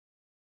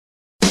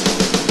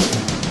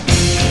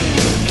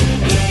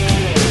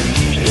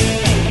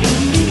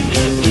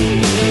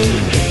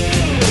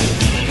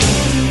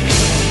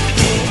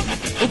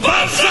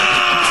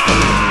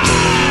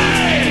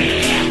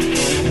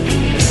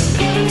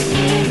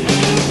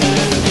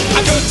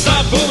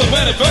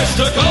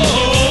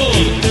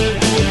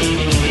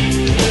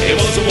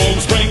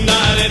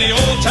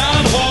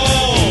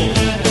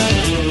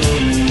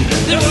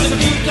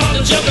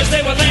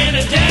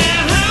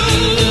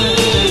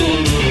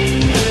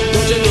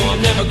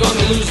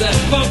that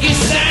funky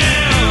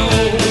sound.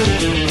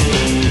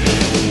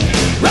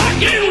 Rock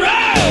and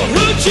roll,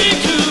 hoochie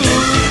coo.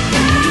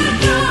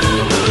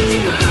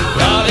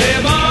 Got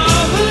him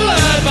all the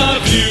light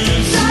my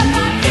views.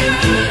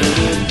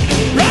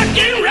 Rock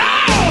and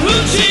roll,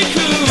 hoochie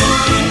coo.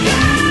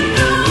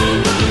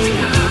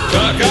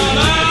 Talk on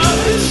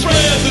out and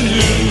spread the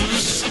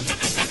news.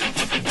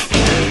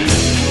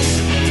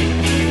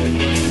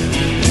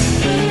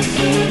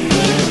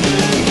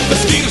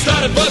 Mosquitoes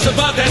started buzzing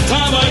about that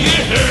time of year.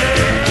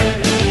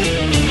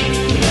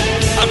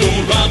 I'm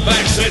going right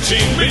back since she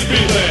meet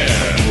me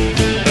there.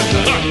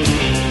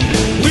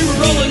 We were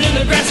rolling in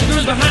the grassy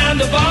grooves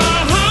behind the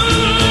barn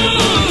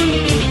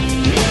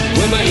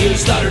when my ears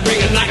started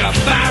ringing like a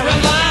fire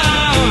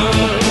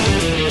alarm.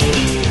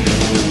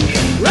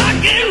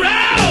 Rock and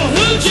roll,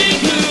 hoochie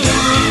coo.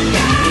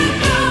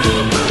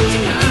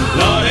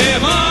 Lord,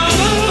 have all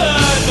the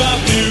light my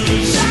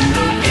fuse.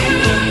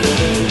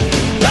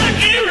 Rock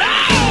and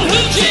roll,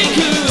 hoochie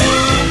coo.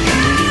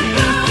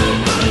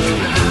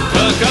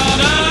 Look on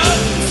out,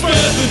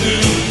 spread the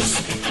news.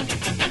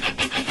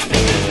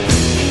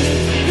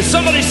 Did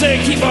somebody say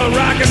keep on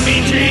rocking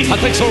me, G? I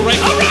think so, right?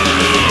 All right!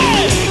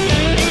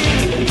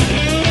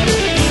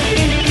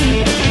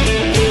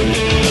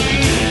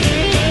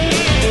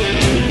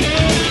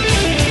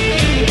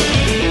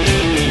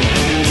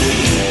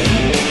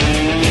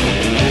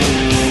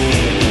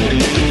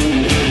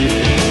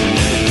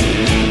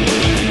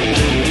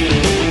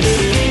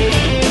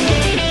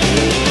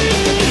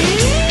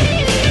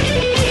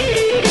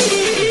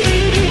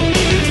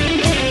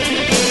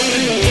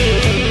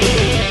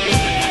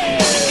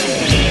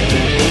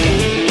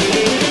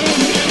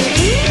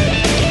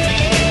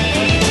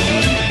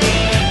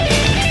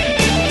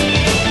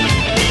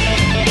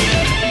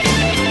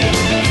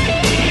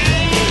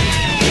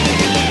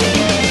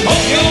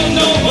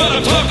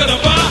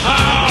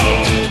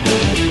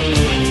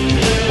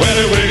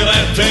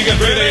 Think it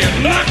really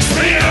knocks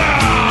me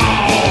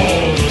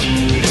out.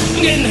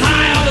 I'm getting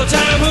high all the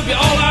time, hope you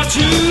all are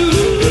too.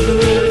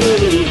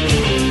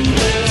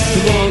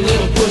 Come on,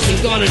 little pussy,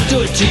 gonna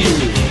do it to you.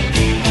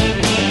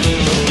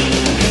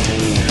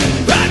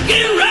 Rock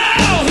and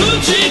roll,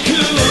 hoochie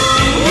coo.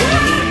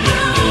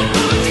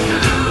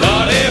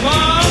 Lord, if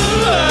all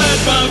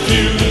light my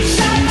fuse.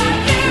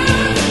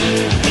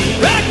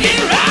 Rock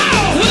and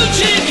roll,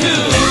 hoochie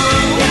coo.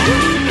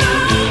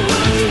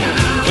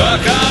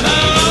 Talk on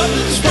out,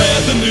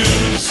 spread the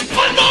news.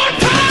 One more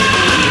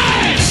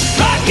time!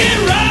 Rock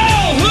and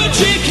roll,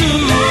 hoochie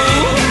coo.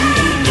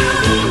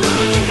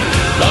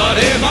 Lord,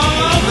 him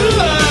all the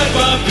light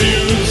my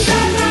views.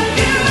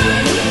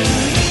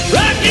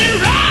 Rock and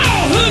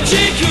roll,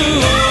 hoochie coo.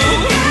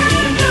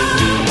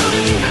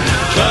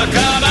 Talk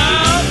on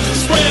out,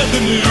 spread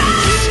the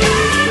news.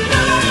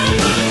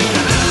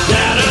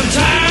 That I'm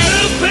tired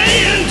of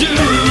paying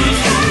dues.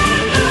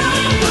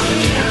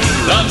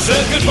 Love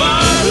said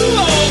goodbye.